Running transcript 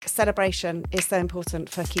celebration is so important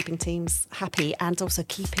for keeping teams happy and also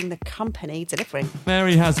keeping the company delivering.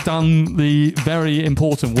 Mary has done the very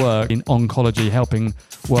important work in oncology, helping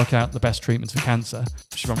work out the best treatments for cancer.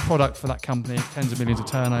 She's run product for that company, tens of millions of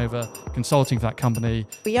turnover, consulting for that company.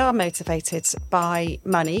 We are motivated by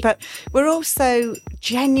money, but we're also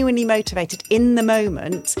genuinely motivated in the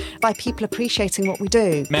moment by people appreciating what we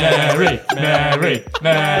do. Mary.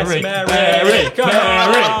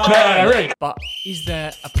 But is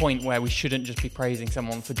there a point where we shouldn't just be praising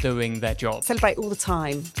someone for doing their job? Celebrate all the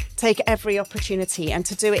time. Take every opportunity, and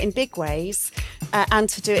to do it in big ways and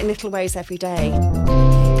to do it in little ways every day.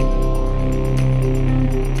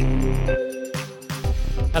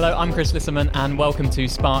 Hello, I'm Chris Lisserman and welcome to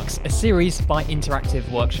Sparks, a series by Interactive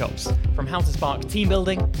Workshops. From how to spark team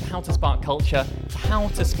building, to how to spark culture, to how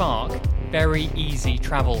to spark very easy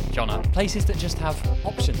travel, Jonna. Places that just have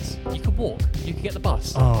options. You could walk, you could get the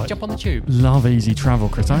bus, jump on the tube. Love easy travel,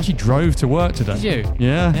 Chris. I actually drove to work today. Did you?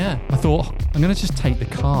 Yeah. I thought, I'm going to just take the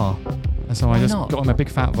car. And so I just got on my big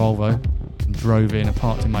fat Volvo and drove in and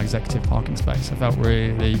parked in my executive parking space. I felt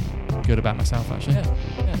really good about myself, actually.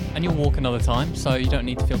 Yeah. And you'll walk another time, so you don't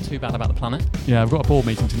need to feel too bad about the planet. Yeah, I've got a board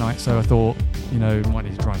meeting tonight, so I thought, might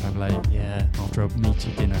need to drive home late. Yeah. After a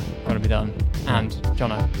meaty dinner. Got to be done. And,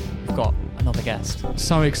 Jonna, we've got another guest.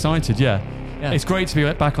 So excited, yeah. It's great to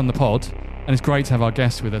be back on the pod, and it's great to have our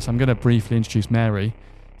guest with us. I'm going to briefly introduce Mary.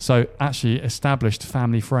 So, actually, established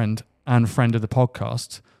family friend and friend of the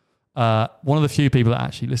podcast. One of the few people that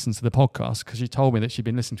actually listens to the podcast, because she told me that she'd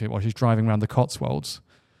been listening to it while she was driving around the Cotswolds.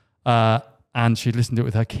 And she'd listened to it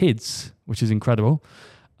with her kids, which is incredible.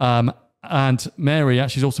 And Mary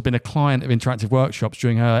actually has also been a client of Interactive Workshops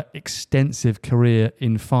during her extensive career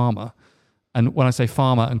in pharma. And when I say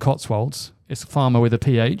pharma and Cotswolds, it's pharma with a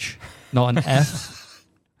PH, not an F.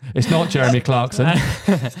 It's not Jeremy Clarkson.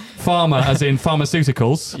 Pharma as in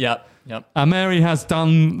pharmaceuticals. Yep. And Mary has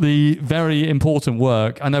done the very important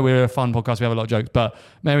work. I know we're a fun podcast, we have a lot of jokes, but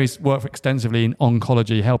Mary's worked extensively in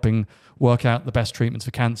oncology, helping work out the best treatments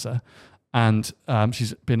for cancer. And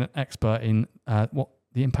she's been an expert in what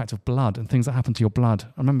the impact of blood and things that happen to your blood.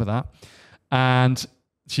 I remember that. And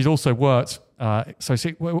she's also worked, so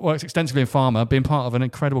she works extensively in pharma, been part of an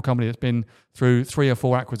incredible company that's been through 3 or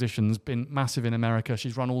 4 acquisitions, been massive in America.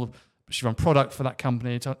 She's run product for that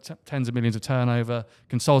company, tens of millions of turnover,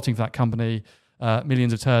 consulting for that company,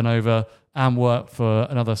 millions of turnover, and worked for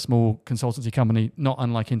another small consultancy company, not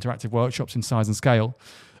unlike Interactive Workshops in size and scale.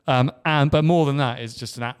 But more than that, is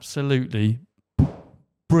just an absolutely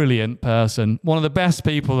brilliant person. One of the best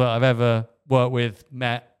people that I've ever worked with,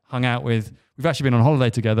 met, hung out with. We've actually been on holiday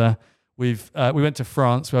together. We went to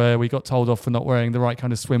France where we got told off for not wearing the right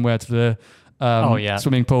kind of swimwear to the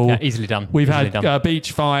swimming pool. Yeah, easily done. We've had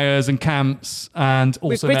beach fires and camps, and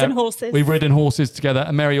also we've ridden horses. We've ridden horses together.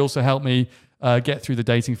 And Mary also helped me get through the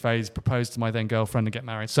dating phase, propose to my then girlfriend, and get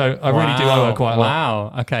married. So I really do owe her quite a lot.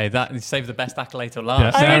 Wow. Okay, that saved the best accolade till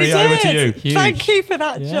last. Yeah. I Mary, really over to you. Huge. Thank you for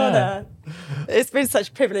that, Yeah. Jonna. It's been such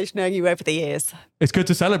a privilege knowing you over the years. It's good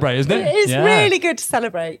to celebrate, isn't it? It is really good to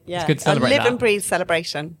celebrate. Yeah, It's good to celebrate a live that. and breathe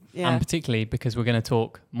celebration. Yeah. And particularly because we're going to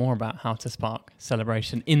talk more about how to spark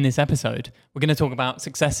celebration in this episode. We're going to talk about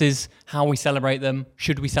successes, how we celebrate them,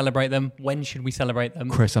 should we celebrate them, when should we celebrate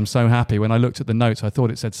them. Chris, I'm so happy. When I looked at the notes, I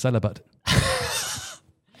thought it said celibate.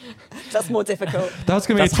 That's more difficult. That's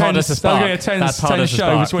going to be harder to spark. a tense That's harder to show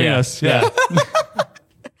spark, between yeah. us. Yeah.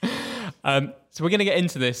 So we're going to get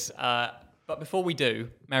into this. But before we do,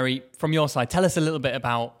 Mary, from your side, tell us a little bit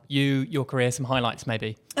about you, your career, some highlights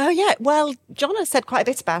maybe. Oh, yeah. Well, Jonna said quite a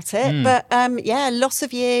bit about it. But lots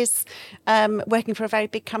of years working for a very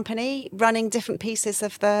big company, running different pieces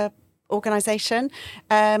of the organisation,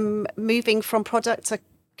 moving from product to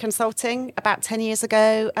consulting about 10 years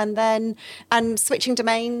ago, and switching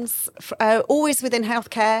domains, always within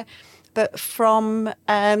healthcare, but from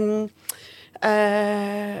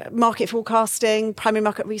market forecasting, primary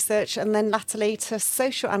market research, and then latterly to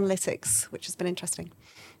social analytics, which has been interesting.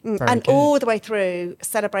 And good. all the way through,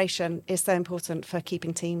 celebration is so important for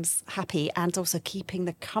keeping teams happy and also keeping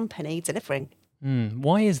the company delivering.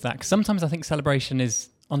 Why is that? Because sometimes I think celebration is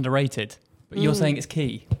underrated, but you're saying it's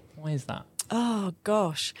key. Why is that? Oh,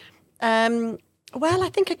 gosh. Well, I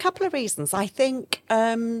think a couple of reasons. I think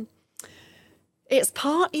it's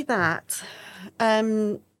partly that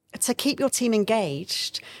to keep your team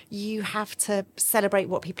engaged, you have to celebrate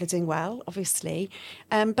what people are doing well, obviously.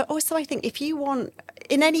 But also, I think if you want,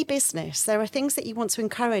 in any business, there are things that you want to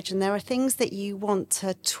encourage and there are things that you want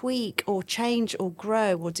to tweak or change or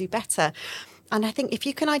grow or do better. And I think if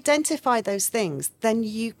you can identify those things, then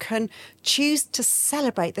you can choose to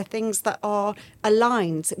celebrate the things that are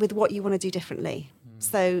aligned with what you want to do differently.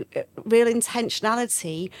 So real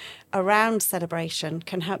intentionality around celebration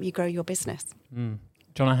can help you grow your business.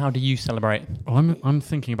 Jonah, how do you celebrate? Well, I'm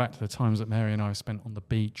thinking back to the times that Mary and I have spent on the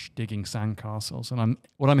beach digging sandcastles, and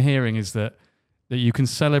what I'm hearing is that you can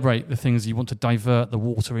celebrate the things you want to divert the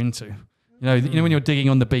water into. You know when you're digging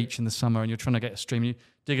on the beach in the summer and you're trying to get a stream, you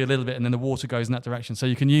dig a little bit and then the water goes in that direction. So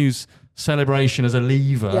you can use celebration as a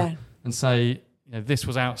lever and say, this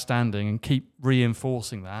was outstanding, and keep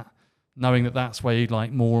reinforcing that, knowing that that's where you'd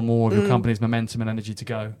like more and more of your company's momentum and energy to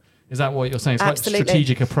go. Is that what you're saying? It's Absolutely. like a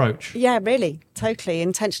strategic approach. Yeah, really. Totally.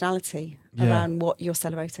 Intentionality around what you're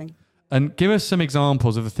celebrating. And give us some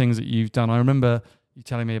examples of the things that you've done. I remember you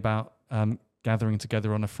telling me about gathering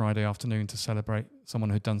together on a Friday afternoon to celebrate someone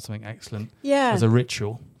who'd done something excellent as a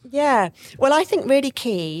ritual. Yeah. Well, I think really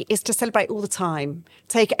key is to celebrate all the time,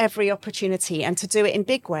 take every opportunity, and to do it in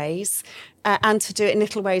big ways and to do it in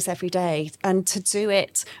little ways every day, and to do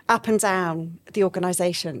it up and down the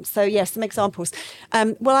organisation. So, yes, some examples.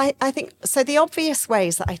 Well, I think, so the obvious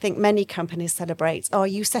ways that I think many companies celebrate are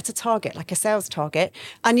you set a target, like a sales target,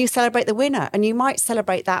 and you celebrate the winner. And you might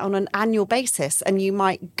celebrate that on an annual basis, and you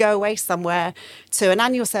might go away somewhere to an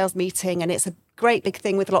annual sales meeting, and it's a great big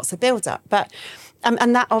thing with lots of build-up. But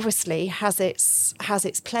and that obviously has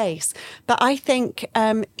its place. But I think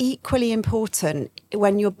equally important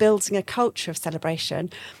when you're building a culture of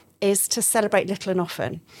celebration is to celebrate little and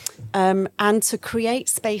often, and to create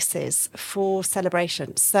spaces for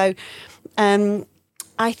celebration. So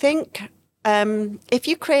I think if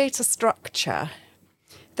you create a structure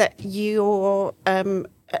that you're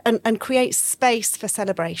and create space for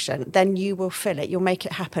celebration, then you will fill it. You'll make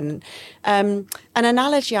it happen. An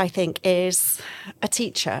analogy, I think, is a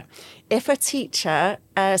teacher. If a teacher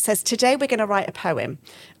says, today we're going to write a poem,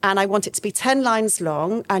 and I want it to be 10 lines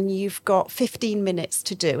long, and you've got 15 minutes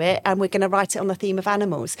to do it, and we're going to write it on the theme of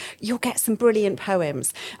animals, you'll get some brilliant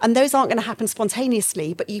poems. And those aren't going to happen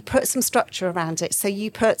spontaneously, but you put some structure around it. So you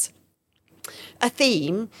put a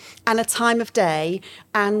theme and a time of day,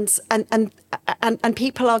 and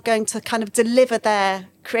people are going to kind of deliver their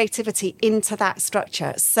creativity into that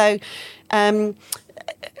structure. So, and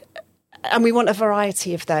we want a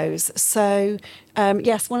variety of those. So,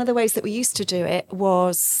 yes, one of the ways that we used to do it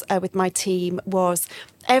was with my team was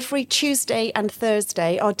every Tuesday and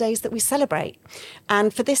Thursday are days that we celebrate.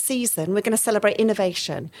 And for this season, we're going to celebrate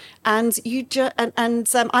innovation. And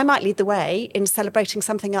I might lead the way in celebrating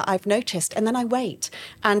something that I've noticed, and then I wait.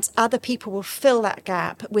 And other people will fill that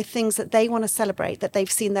gap with things that they want to celebrate that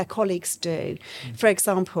they've seen their colleagues do, for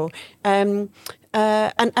example. And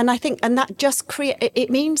I think, and that just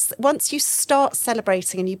it means once you start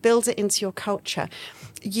celebrating and you build it into your culture,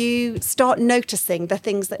 you start noticing the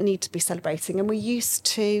things that need to be celebrating. And we used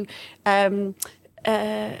to,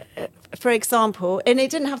 for example, and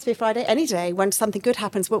it didn't have to be Friday, any day when something good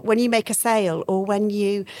happens, but when you make a sale or when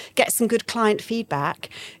you get some good client feedback,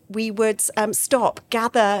 we would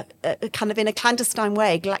gather kind of in a clandestine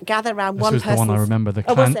way, gather around one person. This was the one I remember,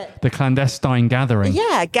 the clandestine gathering.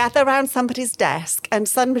 Yeah, gather around somebody's desk, and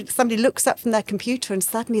somebody looks up from their computer and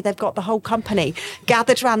suddenly they've got the whole company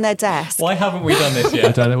gathered around their desk. Why haven't we done this yet?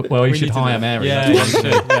 I don't know. Well, we should hire Mary.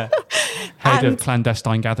 Yeah. Head of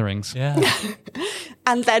clandestine gatherings. Yeah.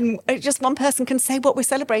 And then just one person can say what we're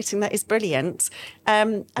celebrating. That is brilliant.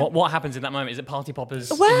 What happens in that moment? Is it party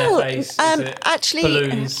poppers well, in their face? Is it actually,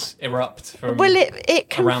 balloons erupt from it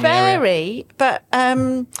can vary, but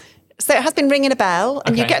so it has been ringing a bell,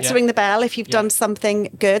 and you get to ring the bell if you've done something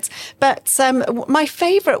good. But my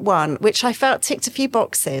favourite one, which I felt ticked a few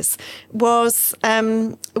boxes, was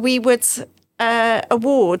we would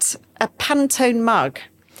award a Pantone mug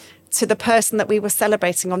to the person that we were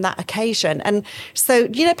celebrating on that occasion. And so,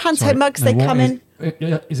 Pantone mugs, they come in...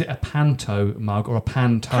 Is it a Panto mug or a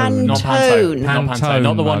Pantone? Not Pantone. Pantone,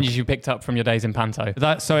 not the mug. ones you picked up from your days in Panto.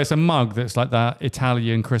 So it's a mug that's like that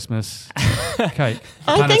Italian Christmas cake.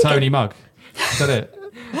 Panettone mug. Is that it?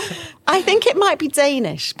 I think it might be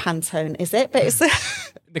Danish, Pantone, is it? But it's...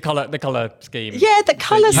 the colour scheme. Yeah, the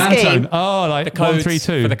colour scheme. Pantone. Oh, like the codes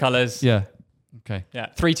 132 for the colours. Yeah. Okay. Yeah,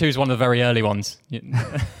 3-2 is one of the very early ones.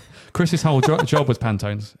 Chris's whole job was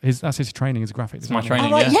Pantones. That's his training as a graphic designer. It's my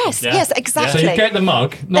training, Yes, exactly. So you get the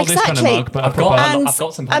mug, not this kind of mug, but I've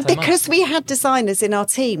got some Pantone and because we had designers in our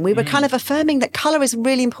team, we were kind of affirming that colour is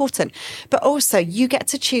really important, but also you get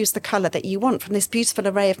to choose the colour that you want from this beautiful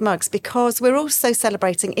array of mugs, because we're also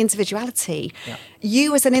celebrating individuality. Yeah.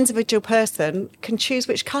 You as an individual person can choose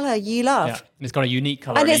which colour you love. Yeah. And it's got a unique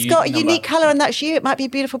colour. And it's got a unique colour, and that's you. It might be a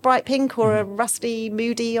beautiful bright pink or a rusty,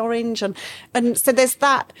 moody orange. And so there's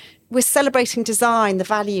that. We're celebrating design, the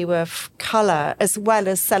value of colour, as well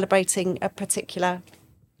as celebrating a particular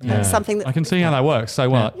something that I can see how that works so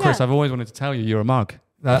well. Yeah. Chris, I've always wanted to tell you you're a mug.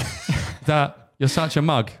 That you're such a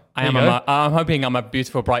mug. I am. I'm hoping I'm a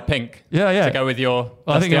beautiful bright pink. Yeah. To go with your.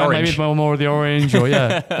 I think maybe it's more of the orange or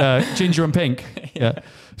ginger and pink. Yeah.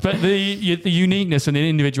 But the uniqueness and the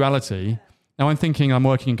individuality. Now I'm thinking I'm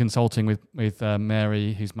working in consulting with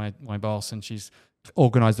Mary, who's my boss, and she's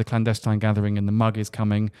organised a clandestine gathering, and the mug is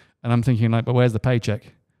coming, and I'm thinking like, but where's the paycheck?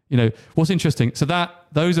 You know, what's interesting? So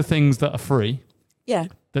those are things that are free. Yeah.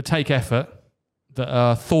 That take effort, that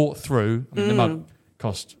are thought through. I mean, the mug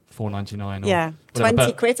cost $4.99. Yeah, whatever,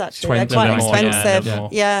 20 quid actually. They're 20 quite more,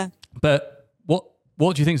 expensive. Yeah. But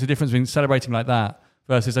what do you think is the difference between celebrating like that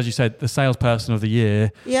versus, as you said, the salesperson of the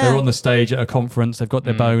year? Yeah. They're on the stage at a conference. They've got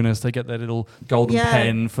their bonus. They get their little golden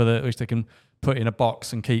pen which they can put in a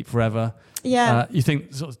box and keep forever. Yeah. You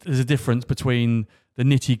think there's a difference between the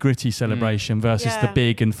nitty gritty celebration versus the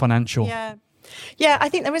big and financial? Yeah. Yeah, I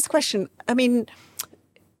think there is a question. I mean,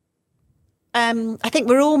 I think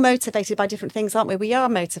we're all motivated by different things, aren't we? We are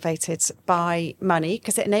motivated by money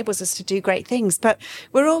because it enables us to do great things, but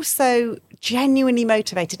we're also genuinely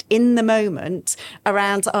motivated in the moment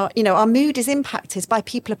around our mood is impacted by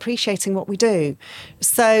people appreciating what we do.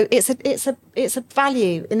 So it's a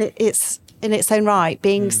value in its own right,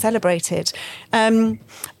 being celebrated. And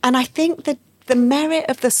I think that the merit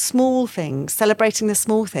of the small things, celebrating the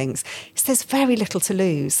small things, is there's very little to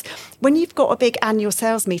lose. When you've got a big annual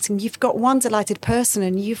sales meeting, you've got one delighted person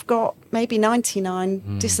and you've got maybe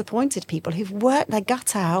 99 disappointed people who've worked their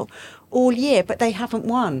gut out all year, but they haven't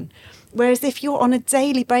won. Whereas if you're on a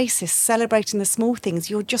daily basis celebrating the small things,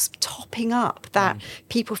 you're just topping up that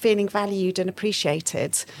people feeling valued and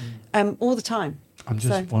appreciated all the time. I'm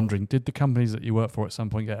just wondering, did the companies that you work for at some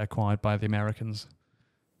point get acquired by the Americans?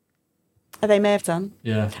 They may have done.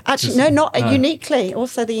 Yeah. Actually, not uniquely.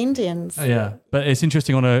 Also the Indians. Yeah. But it's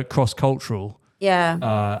interesting on a cross-cultural,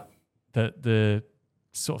 Yeah. that the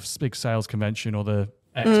sort of big sales convention or the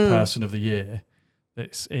X-person of the year,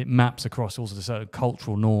 it maps across also the certain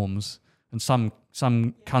cultural norms. And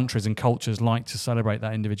some countries and cultures like to celebrate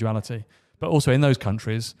that individuality. But also in those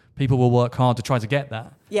countries, people will work hard to try to get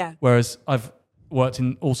that. Yeah. Whereas I've worked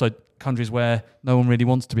in also countries where no one really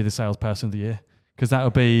wants to be the salesperson of the year because that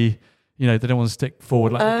would be... they don't want to stick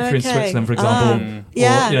forward. Like if you're in Switzerland, for example,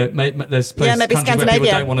 or there's places, maybe countries where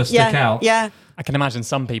people don't want to stick out. Yeah, I can imagine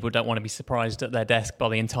some people don't want to be surprised at their desk by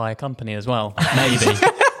the entire company as well. Maybe.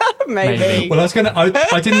 maybe. Well,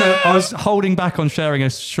 I didn't know. I was holding back on sharing a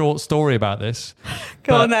short story about this.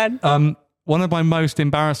 Go on then. One of my most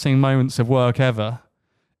embarrassing moments of work ever.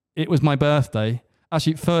 It was my birthday.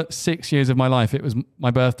 Actually, for 6 years of my life, it was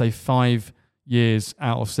my birthday. 5 years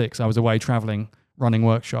out of 6, I was away traveling, running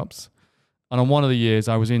workshops. And on one of the years,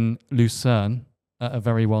 I was in Lucerne, a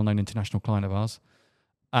very well-known international client of ours.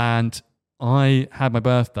 And I had my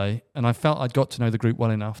birthday, and I felt I'd got to know the group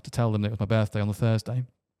well enough to tell them that it was my birthday on the Thursday.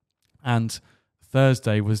 And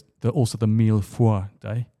Thursday was also the mille fois day.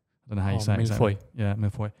 I don't know how you say it exactly. Yeah, mille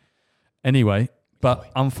fois. Anyway,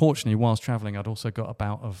 but unfortunately, whilst traveling, I'd also got a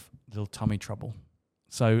bout of little tummy trouble.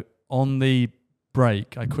 So on the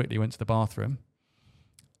break, I quickly went to the bathroom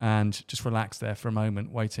and just relaxed there for a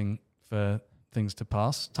moment, waiting for time to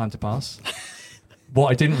pass.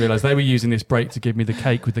 What I didn't realise, they were using this break to give me the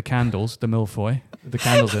cake with the candles, the millefeuille, with the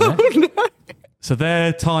candles in it. No. So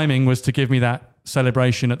their timing was to give me that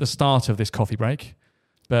celebration at the start of this coffee break,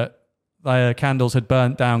 but their candles had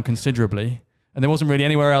burnt down considerably, and there wasn't really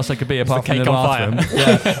anywhere else I could be apart from the bathroom.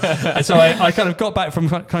 Yeah. And so I kind of got back from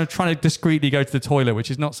kind of trying to discreetly go to the toilet, which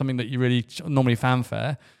is not something that you really normally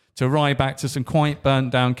fanfare, to arrive back to some quite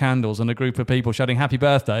burnt down candles and a group of people shouting happy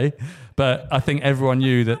birthday. But I think everyone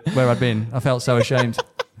knew that where I'd been. I felt so ashamed.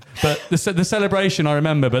 But the celebration I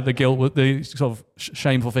remember, but the guilt, the sort of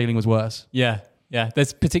shameful feeling was worse. Yeah.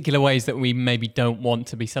 There's particular ways that we maybe don't want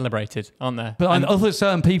to be celebrated, aren't there? But other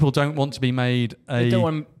certain people don't want to be made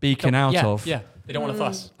a beacon out of. Yeah, they don't want to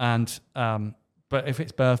fuss. And but if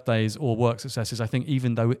it's birthdays or work successes, I think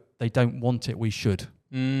even though they don't want it, we should.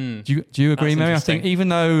 Do you agree, Mary? I think even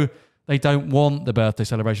though they don't want the birthday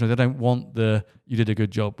celebration or they don't want you did a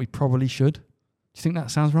good job, we probably should. Do you think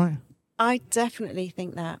that sounds right? I definitely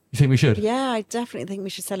think that. You think we should? Yeah, I definitely think we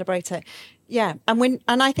should celebrate it. Yeah,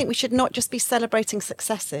 and I think we should not just be celebrating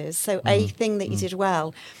successes, so a thing that you did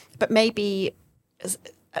well, but maybe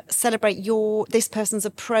celebrate this person's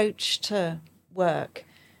approach to work,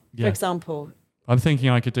 for example. I'm thinking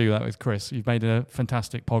I could do that with Chris. You've made a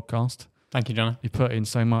fantastic podcast. Thank you, John. You put in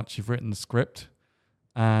so much. You've written the script,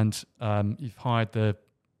 and you've hired the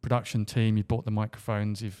production team. You bought the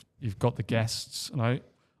microphones. You've got the guests, and I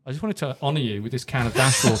just wanted to honour you with this can of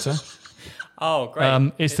dash water. Oh,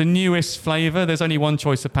 great. It's the newest flavour. There's only one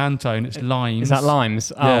choice of Pantone. It's limes. Is that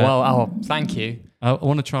limes? Oh, Yeah. well, oh, thank you. I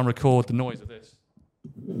want to try and record the noise of this.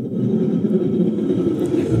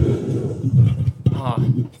 Oh,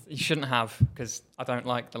 you shouldn't have, because I don't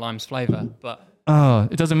like the limes flavour, but... Oh,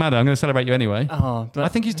 it doesn't matter. I'm going to celebrate you anyway. Oh, but I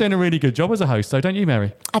think he's doing a really good job as a host, though, don't you,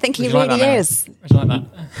 Mary? I think he Would you like really that, Mary? is. Would you like that?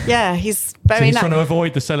 Yeah, he's So very he's nice. trying to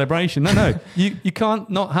avoid the celebration. No, you can't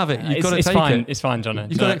not have it. You've got to It's take fine. it. It's fine, Johnny.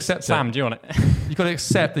 You've got to accept Sam, it. do you want it? You've got to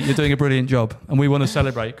accept that you're doing a brilliant job, and we want to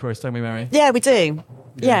celebrate, Chris, don't we, Mary? Yeah, we do.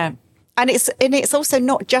 Yeah. And it's also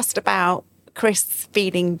not just about Chris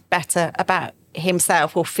feeling better about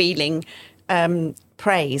himself or feeling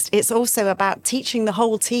praised. It's also about teaching the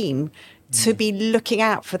whole team to be looking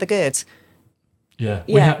out for the good. Yeah.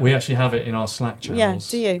 Yeah. We actually have it in our Slack channels. Yeah,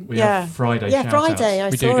 do you? We Yeah. have Friday Yeah, shout-outs. Friday. I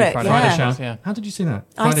We do saw do it. Friday Friday Yeah. shout-outs. shout. Yeah. How did you see that?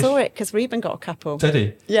 I Friday saw it because Reuben got a couple. Did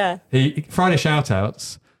he? Yeah. Friday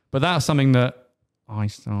shout-outs, but that's something that I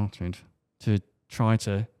started to try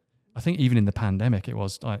to, I think even in the pandemic, it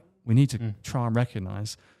was like, we need to try and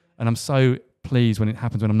recognise. And I'm so pleased when it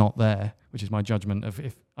happens when I'm not there, which is my judgment of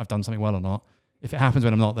if I've done something well or not. If it happens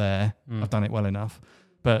when I'm not there, I've done it well enough.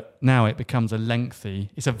 But now it becomes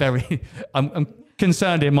it's a very, I'm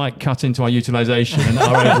concerned it might cut into our utilisation and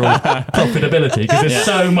our overall profitability because there's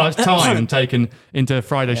so much time taken into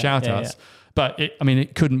Friday shout-outs. yeah. But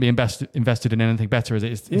it couldn't be invested in anything better as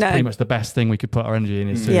it's No. pretty much the best thing we could put our energy in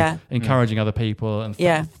is to Yeah. encouraging other people and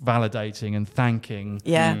Yeah. validating and thanking.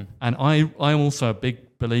 Yeah. And I'm also a big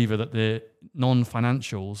believer that the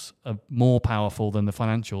non-financials are more powerful than the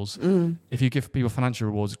financials. If you give people financial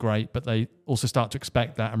rewards, great, but they also start to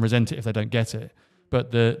expect that and resent it if they don't get it.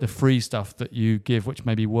 But the free stuff that you give, which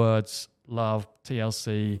may be words, love,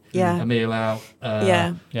 TLC, Yeah. a meal out,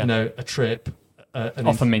 Yeah. a trip,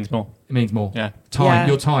 Often means more. it means more. Yeah. Time, Yeah.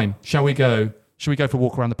 your time. Shall we go for a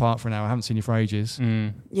walk around the park for an hour? I haven't seen you for ages.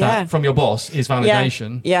 Yeah. That from your boss is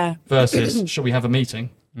validation Yeah. versus shall we have a meeting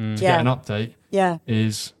to Yeah. get an update Yeah.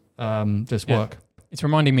 is this Yeah. work. It's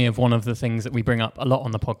reminding me of one of the things that we bring up a lot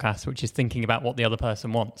on the podcast, which is thinking about what the other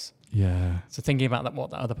person wants. Yeah. So thinking about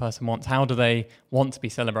what the other person wants. How do they want to be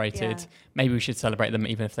celebrated? Yeah. Maybe we should celebrate them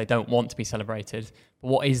even if they don't want to be celebrated. But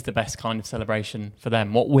what is the best kind of celebration for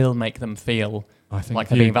them? What will make them feel I think like if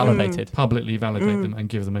they're being you validated? publicly validate them and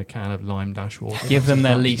give them a can of lime dash water. Give them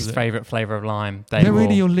their That's least it. favourite flavour of lime. They're will-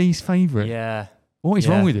 really your least favourite. Yeah. What is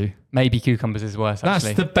Yeah. wrong with you? Maybe cucumbers is worse, That's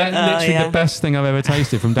actually. literally yeah. the best thing I've ever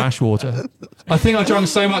tasted from dash water. I think I've drunk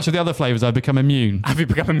so much of the other flavours I've become immune. Have you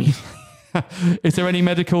become immune? Is there any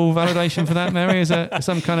medical validation for that, Mary? Is there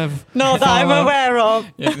some kind of... Not that I'm aware of.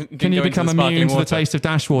 Can you become immune to the taste of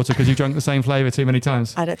dash water because you've drunk the same flavour too many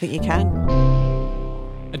times? I don't think you can.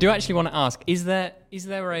 I do actually want to ask, is there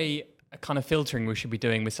a kind of filtering we should be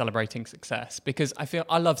doing with celebrating success? Because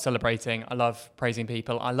I love celebrating, I love praising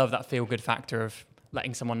people, I love that feel-good factor of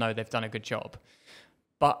letting someone know they've done a good job.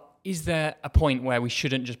 But is there a point where we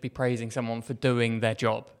shouldn't just be praising someone for doing their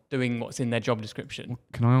job, doing what's in their job description?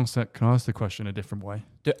 Can I ask the question a different way?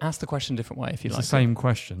 Ask the question a different way if you It's like. the same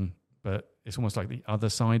question, but it's almost like the other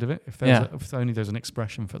side of it. If only there's an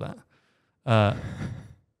expression for that.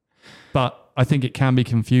 But I think it can be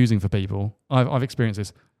confusing for people. I've experienced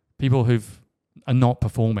this. People are not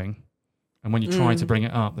performing, and when you try to bring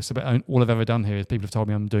it up, that's about all I've ever done here is people have told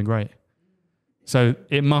me I'm doing great. So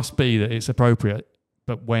it must be that it's appropriate.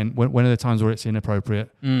 But when are the times where it's inappropriate,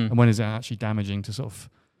 and when is it actually damaging to sort of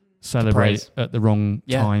celebrate at the wrong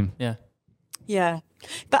time? Yeah. Yeah.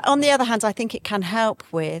 But on the other hand, I think it can help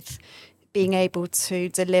with being able to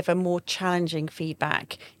deliver more challenging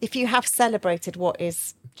feedback. If you have celebrated what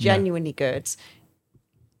is genuinely good,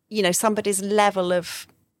 somebody's level of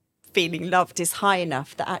feeling loved is high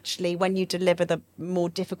enough that actually when you deliver the more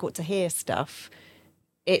difficult to hear stuff,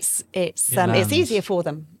 it's lands. easier for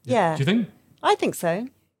them. Yeah. Do you think? I think so.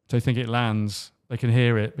 Do you think it lands? They can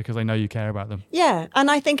hear it because they know you care about them. Yeah. And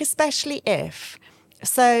I think especially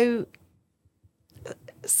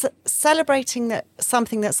celebrating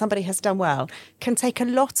something that somebody has done well can take a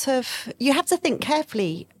lot of... You have to think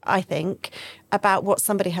carefully, I think, about what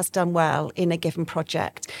somebody has done well in a given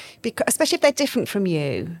project, because, especially if they're different from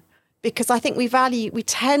you. Because I think we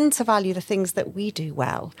tend to value the things that we do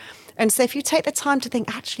well. And so if you take the time to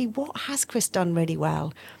think, actually, what has Chris done really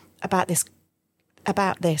well about this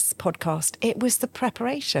podcast? It was the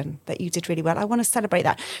preparation that you did really well. I want to celebrate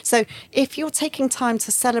that. So if you're taking time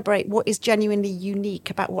to celebrate what is genuinely unique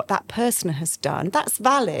about what that person has done, that's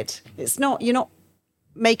valid. You're not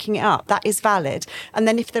making it up. That is valid. And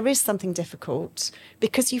then if there is something difficult,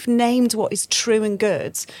 because you've named what is true and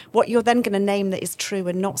good, what you're then going to name that is true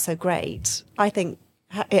and not so great, I think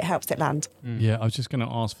it helps it land. Yeah, I was just going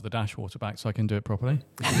to ask for the dash water back so I can do it properly.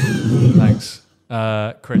 Thanks.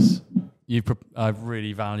 Chris, I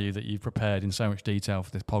really value that you've prepared in so much detail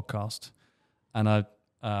for this podcast. And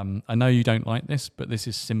I know you don't like this, but this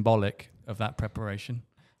is symbolic of that preparation.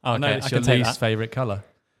 Okay, I know it's your least favourite colour,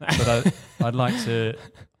 but I'd like to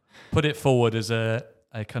put it forward as a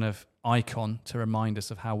kind of icon to remind us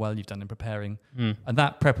of how well you've done in preparing. And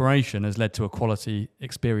that preparation has led to a quality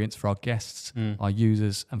experience for our guests, our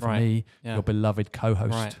users, and for me, your beloved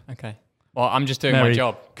co-host. Right, okay. Well, I'm just doing Mary, my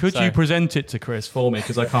job. Could you present it to Chris for me?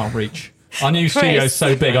 Because I can't reach. Our new studio is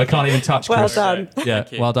so big, I can't even touch Chris. Well done. Yeah,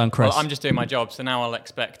 well done, Chris. Well, I'm just doing my job, so now I'll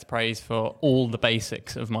expect praise for all the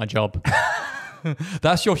basics of my job.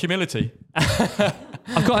 That's your humility.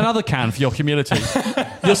 I've got another can for your humility.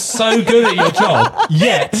 You're so good at your job,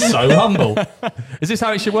 yet so humble. Is this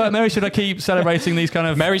how it should work, Mary? Should I keep celebrating these kind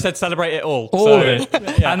of... Mary said celebrate it all. All of it.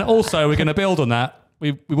 Yeah. And also, we're going to build on that.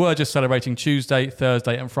 We were just celebrating Tuesday,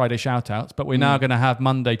 Thursday and Friday shout-outs, but we're now going to have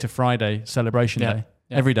Monday to Friday celebration day.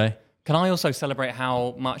 Yeah. Every day. Can I also celebrate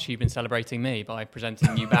how much you've been celebrating me by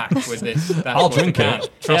presenting you back with this? I'll drink it.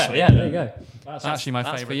 Trust me. Yeah, there you go. That's actually my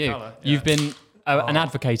favourite for you. colour. Yeah. You've been an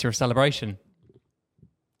advocate of celebration.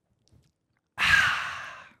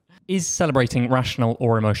 Is celebrating rational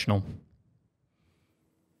or emotional?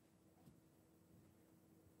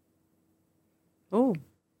 Oh.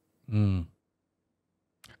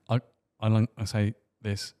 I say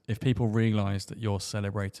this. If people realise that you're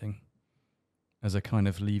celebrating as a kind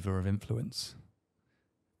of lever of influence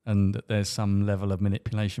and that there's some level of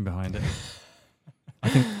manipulation behind it,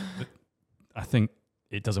 I think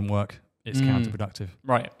it doesn't work. It's counterproductive.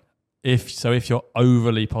 Right. If you're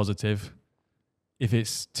overly positive, if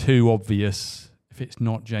it's too obvious, if it's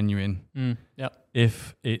not genuine,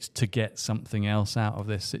 if it's to get something else out of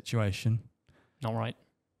this situation, not right.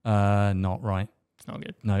 Not right. It's not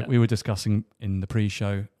good. No, we were discussing in the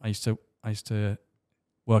pre-show. I used to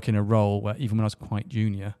work in a role where even when I was quite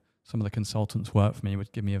junior, some of the consultants work for me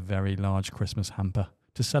would give me a very large Christmas hamper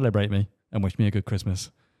to celebrate me and wish me a good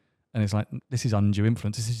Christmas. And it's like, this is undue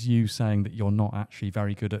influence. This is you saying that you're not actually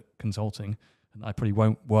very good at consulting and I probably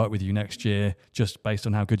won't work with you next year just based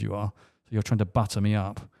on how good you are. So you're trying to butter me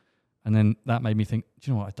up. And then that made me think,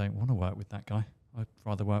 do you know what? I don't want to work with that guy. I'd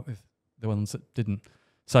rather work with the ones that didn't.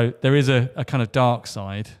 So there is a kind of dark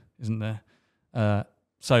side, isn't there?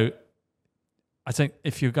 So I think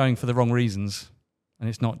if you're going for the wrong reasons and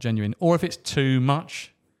it's not genuine, or if it's too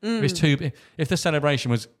much, if the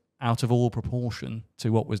celebration was out of all proportion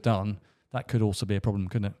to what was done, that could also be a problem,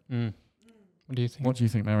 couldn't it? What do you think? What do you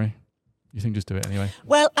think, Mary? You think just do it anyway?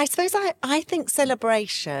 Well, I suppose I think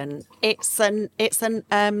celebration it's a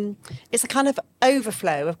kind of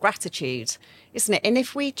overflow of gratitude, isn't it? And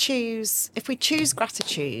if we choose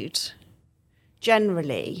gratitude,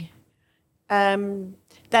 generally, then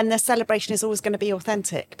the celebration is always going to be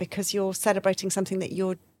authentic because you're celebrating something that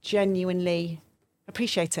you're genuinely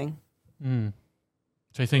appreciating.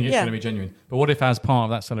 So you think it's going to be genuine. But what if as part of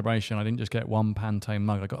that celebration, I didn't just get one Pantone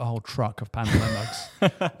mug, I got a whole truck of Pantone mugs.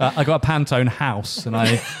 I got a Pantone house and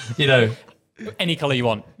Any colour you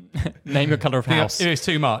want. Name your colour of house. If it's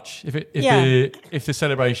too much, if the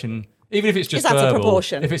celebration, even if it's just verbal, out of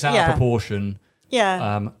proportion. If it's out of proportion,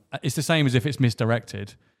 Yeah. It's the same as if it's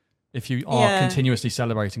misdirected. If you are continuously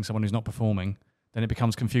celebrating someone who's not performing, then it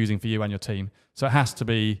becomes confusing for you and your team. So it has to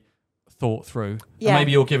be thought through. Yeah. And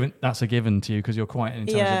maybe that's a given to you because you're quite an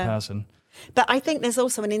intelligent person. But I think there's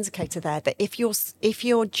also an indicator there that if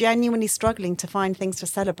you're genuinely struggling to find things to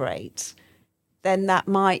celebrate, then that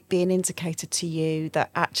might be an indicator to you that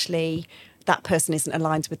actually that person isn't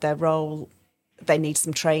aligned with their role. They need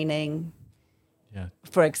some training. Yeah.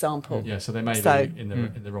 For example. Yeah. So they may be in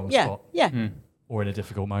the wrong spot. Yeah. Or in a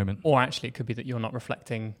difficult moment. Or actually, it could be that you're not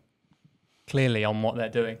reflecting clearly on what they're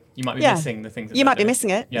doing. You might be missing the things that you might doing. be missing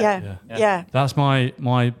it. Yeah. That's one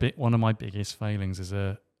of my biggest failings as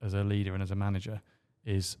a leader and as a manager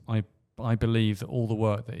is I believe that all the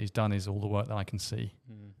work that is done is all the work that I can see.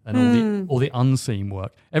 And all the unseen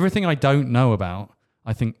work. Everything I don't know about,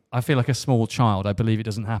 I feel like a small child. I believe it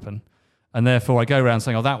doesn't happen. And therefore I go around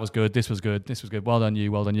saying, oh, that was good, this was good, this was good, well done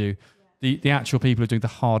you, well done you. The actual people who are doing the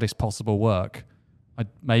hardest possible work, I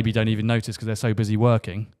maybe don't even notice because they're so busy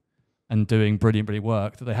working and doing brilliant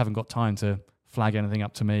work that they haven't got time to flag anything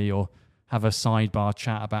up to me or have a sidebar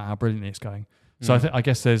chat about how brilliantly it's going. So I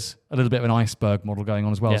guess there's a little bit of an iceberg model going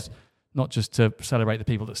on as well. Not just to celebrate the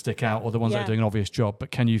people that stick out or the ones that are doing an obvious job,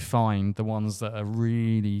 but can you find the ones that are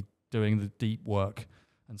really doing the deep work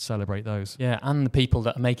and celebrate those? Yeah, and the people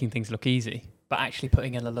that are making things look easy, but actually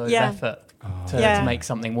putting in a load of effort to make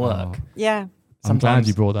something work. Yeah. I'm glad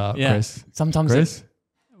you brought that up, Chris. Sometimes Chris?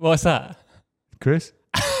 What's that? Chris?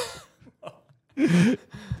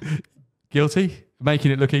 Guilty?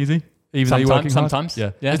 Making it look easy? Even though you're working hard? Sometimes.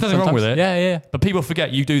 Yeah. There's nothing wrong with it. Yeah. But people forget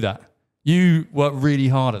you do that. You work really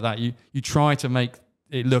hard at that. You try to make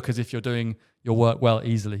it look as if you're doing your work well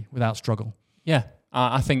easily without struggle. Yeah.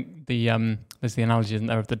 I think there's the analogy, isn't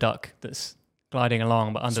there, of the duck that's gliding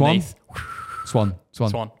along, but underneath... Swan.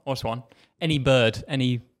 Any bird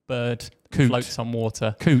Coot. floats on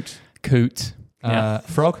water. Coot. Yeah.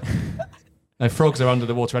 Frog? No, frogs are under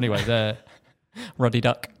the water anyway. They're... Ruddy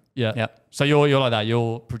duck. Yeah. So you're like that.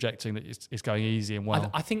 You're projecting that it's going easy and well.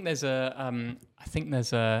 I think there's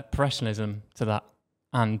a professionalism to that,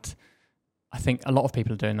 and I think a lot of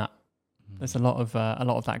people are doing that. There's a lot of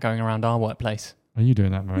that going around our workplace. Are you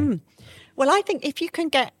doing that, Mary? Well, I think if you can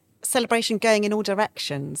get celebration going in all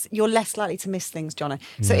directions, you're less likely to miss things, Jono.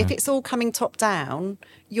 So if it's all coming top down,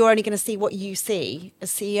 you're only going to see what you see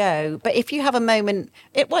as CEO. But if you have a moment,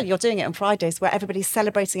 you're doing it on Fridays where everybody's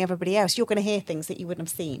celebrating everybody else, you're going to hear things that you wouldn't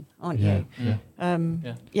have seen, aren't you?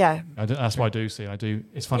 Yeah. That's what I do see.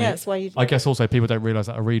 It's funny. Yeah, that's why you... I guess also people don't realise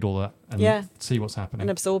that I read all that and see what's happening.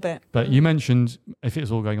 And absorb it. But you mentioned if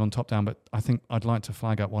it's all going on top down, but I think I'd like to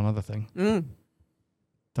flag up one other thing.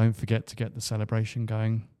 Don't forget to get the celebration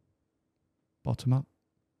going bottom up.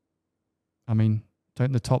 I mean,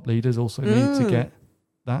 don't the top leaders also need to get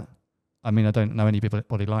that? I mean, I don't know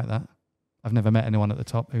anybody like that. I've never met anyone at the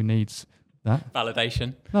top who needs that.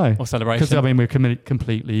 Validation. No. Or celebration. Because, I mean, we're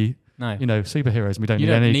completely, superheroes. We don't need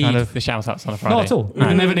any kind of... the shout-outs on a Friday. Not at all.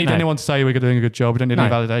 We never need anyone to say we're doing a good job. We don't need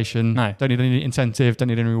any validation. No. Don't need any incentive. Don't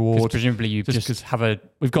need any reward. Presumably you just have a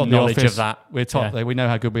we've got knowledge the office, of that. We're top there. We know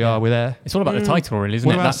how good we are. We're there. It's all about the title, really, isn't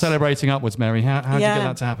what it? What about celebrating upwards, Mary? How did you get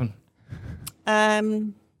that to happen?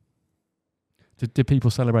 Did people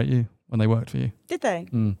celebrate you when they worked for you? Did they?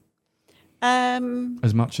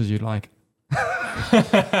 As much as you'd like.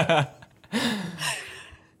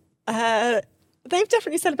 They've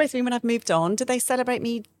definitely celebrated me when I've moved on. Did they celebrate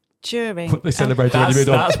me during? They celebrated when you moved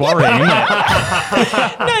on. That's worrying, isn't it?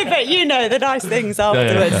 No, but you know the nice things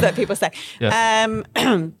afterwards that people say. Yeah.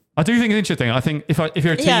 I do think it's interesting. I think if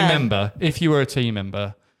you're a team member, if you were a team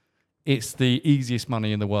member, it's the easiest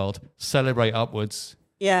money in the world. Celebrate upwards.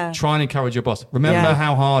 Yeah. Try and encourage your boss. Remember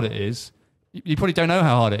how hard it is. You probably don't know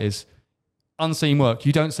how hard it is. Unseen work.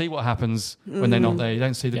 You don't see what happens when they're not there. You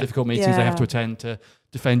don't see the difficult meetings they have to attend to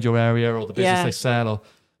defend your area or the business they sell. Or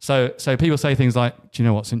so people say things like, do you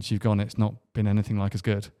know what, since you've gone, it's not been anything like as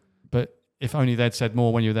good. But if only they'd said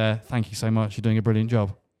more when you were there, thank you so much, you're doing a brilliant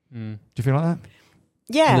job. Do you feel like that?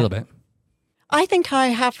 Yeah. A little bit. I think I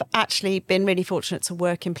have actually been really fortunate to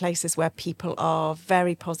work in places where people are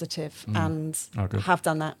very positive and have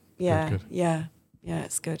done that. Yeah. Good. Yeah,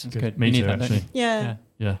 it's good. It's good. Me too, that, actually. Yeah.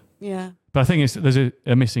 But I think there's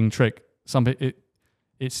a missing trick.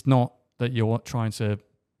 It's not that you're trying to,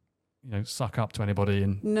 suck up to anybody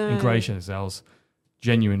and ingratiate yourselves.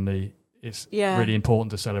 Genuinely, it's really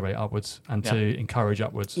important to celebrate upwards and to encourage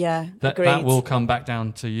upwards. Yeah, that will come back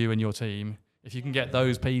down to you and your team. If you can get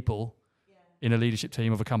those people in a leadership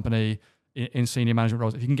team of a company, in senior management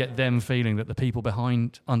roles, if you can get them feeling that the people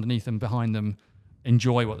underneath them, behind them,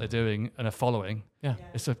 enjoy what they're doing and are following,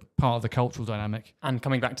 it's a part of the cultural dynamic. And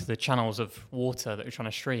coming back to the channels of water that you're trying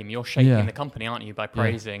to stream, you're shaping the company, aren't you, by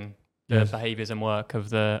praising the behaviours and work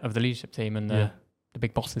of the leadership team and the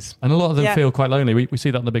big bosses. And a lot of them feel quite lonely. We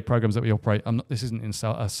see that in the big programs that we operate. This isn't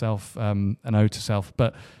an ode to self,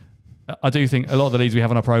 but I do think a lot of the leads we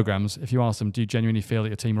have on our programs, if you ask them, do you genuinely feel that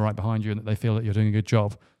your team are right behind you and that they feel that you're doing a good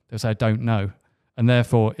job? They'll say, I don't know. And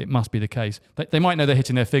therefore, it must be the case. They might know they're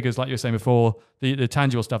hitting their figures, like you were saying before, the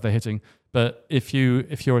tangible stuff they're hitting. But if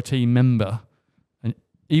you're a team member, and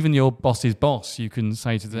even your boss's boss, you can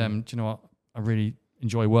say to them, do you know what? I really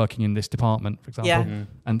enjoy working in this department, for example.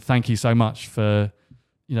 And thank you so much for,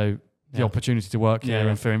 the opportunity to work here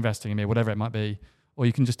and for investing in me, whatever it might be. Or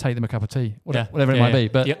you can just take them a cup of tea, whatever it might be.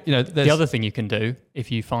 But the other thing you can do, if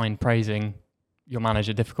you find praising your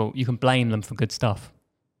manager difficult, you can blame them for good stuff.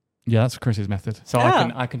 Yeah, that's Chris's method. So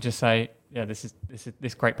I can just say, this is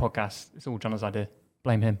this great podcast. It's all Jonna's idea.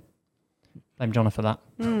 Blame him. Blame Jonna for that.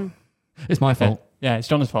 It's my fault. Yeah, it's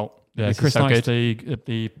Jonna's fault. Yeah, Chris likes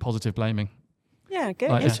the positive blaming. Yeah, good.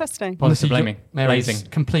 Interesting. Positive blaming. Mary, it's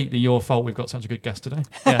completely your fault we've got such a good guest today.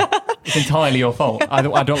 Yeah, it's entirely your fault. I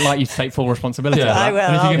don't like you to take full responsibility. I will.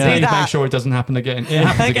 And if you can please make sure it doesn't happen again. It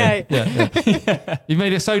happens again. Yeah. You've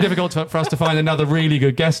made it so difficult for us to find another really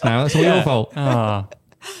good guest now. That's all your fault.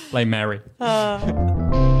 Blame Mary.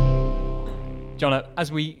 Jonna,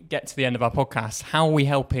 as we get to the end of our podcast, how are we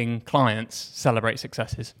helping clients celebrate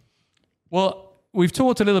successes? Well, we've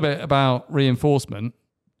talked a little bit about reinforcement,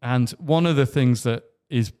 and one of the things that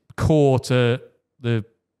is core to the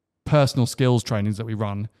personal skills trainings that we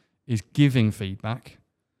run is giving feedback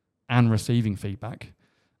and receiving feedback.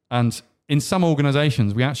 And in some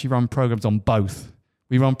organizations, we actually run programs on both.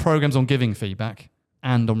 We run programs on giving feedback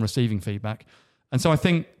and on receiving feedback. And so I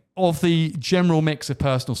think of the general mix of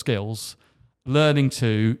personal skills, learning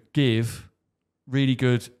to give really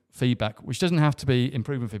good feedback, which doesn't have to be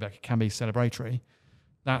improvement feedback, it can be celebratory.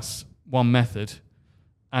 That's one method.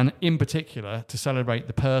 And in particular, to celebrate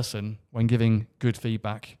the person when giving good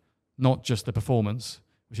feedback, not just the performance,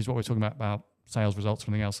 which is what we're talking about sales results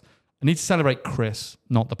or anything else. I need to celebrate Chris,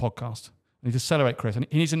 not the podcast. I need to celebrate Chris. And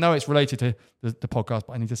he needs to know it's related to the podcast,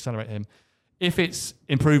 but I need to celebrate him. If it's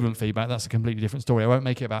improvement feedback, that's a completely different story. I won't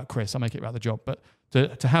make it about Chris. I'll make it about the job. But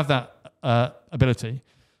to have that ability,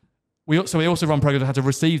 we also run programs on how to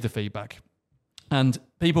receive the feedback. And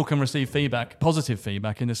people can receive feedback, positive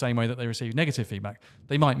feedback, in the same way that they receive negative feedback.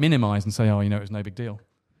 They might minimize and say, oh, it was no big deal.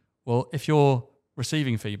 Well, if you're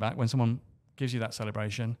receiving feedback, when someone gives you that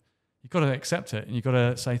celebration, you've got to accept it and you've got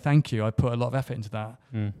to say, thank you, I put a lot of effort into that.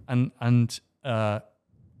 And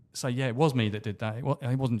say, yeah, it was me that did that.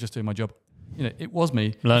 It wasn't just doing my job. It was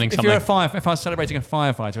me. Learning something. If I was celebrating a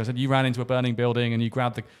firefighter, I said, you ran into a burning building and you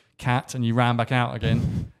grabbed the cat and you ran back out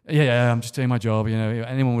again. yeah, I'm just doing my job.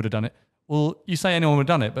 Anyone would have done it. Well, you say anyone would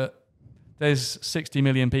have done it, but there's 60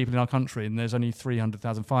 million people in our country and there's only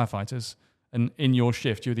 300,000 firefighters. And in your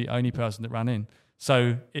shift, you're the only person that ran in.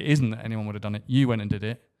 So it isn't that anyone would have done it. You went and did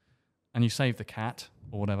it and you saved the cat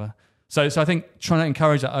or whatever. So I think trying to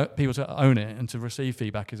encourage people to own it and to receive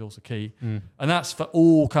feedback is also key. And that's for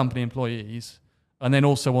all company employees. And then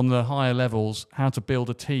also on the higher levels, how to build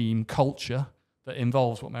a team culture that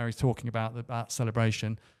involves what Mary's talking about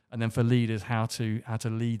celebration. And then for leaders, how to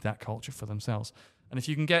lead that culture for themselves. And if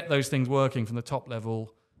you can get those things working from the top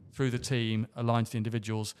level through the team, aligned to the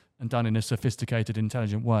individuals, and done in a sophisticated,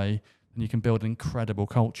 intelligent way, then you can build an incredible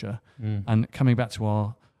culture. And coming back to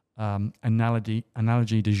our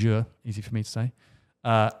analogy du jour, easy for me to say,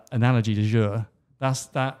 analogy du jour,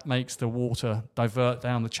 that makes the water divert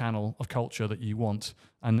down the channel of culture that you want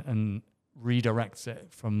and redirects it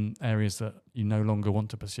from areas that you no longer want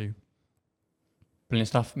to pursue. Brilliant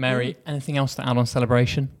stuff. Mary, anything else to add on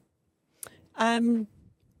celebration? One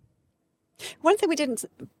thing we didn't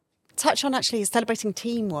touch on actually is celebrating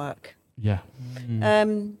teamwork. Yeah.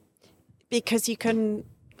 Because you can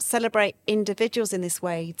celebrate individuals in this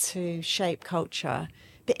way to shape culture.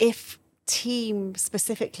 But if team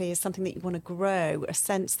specifically is something that you want to grow a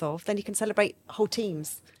sense of, then you can celebrate whole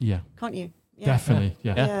teams. Yeah. Can't you? Yeah. Definitely.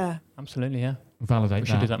 Yeah. Absolutely, yeah. Validate We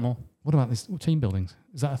should do that more. What about this team buildings?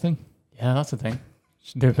 Is that a thing? Yeah, that's a thing.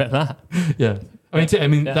 Should do a bit of that. Yeah.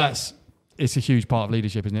 It's a huge part of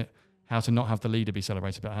leadership, isn't it? How to not have the leader be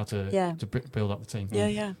celebrated, but how to build up the team.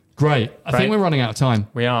 Yeah. Great. I think we're running out of time.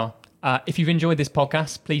 We are. If you've enjoyed this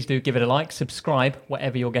podcast, please do give it a like, subscribe,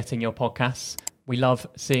 wherever you're getting your podcasts. We love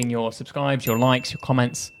seeing your subscribes, your likes, your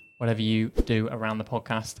comments, whatever you do around the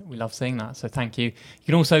podcast. We love seeing that. So thank you. You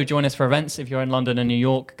can also join us for events. If you're in London and New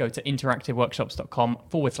York, go to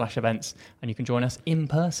interactiveworkshops.com/events and you can join us in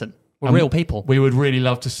person. We're real people. We would really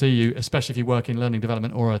love to see you, especially if you work in learning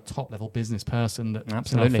development or a top-level business person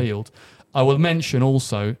that's in our field. I will mention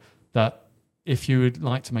also that if you would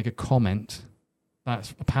like to make a comment,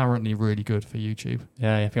 that's apparently really good for YouTube.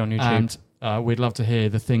 Yeah, if you're on YouTube. And we'd love to hear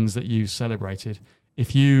the things that you celebrated.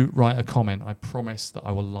 If you write a comment, I promise that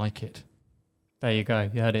I will like it. There you go.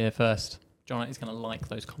 You heard it here first. John is going to like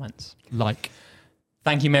those comments.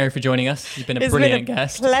 Thank you, Mary, for joining us. You've been a brilliant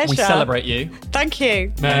guest. Pleasure. We celebrate you. Thank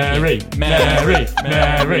you. Mary. Yeah.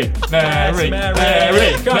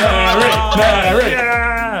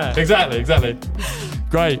 Exactly.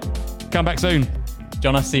 Great. Come back soon.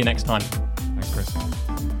 John, I'll see you next time.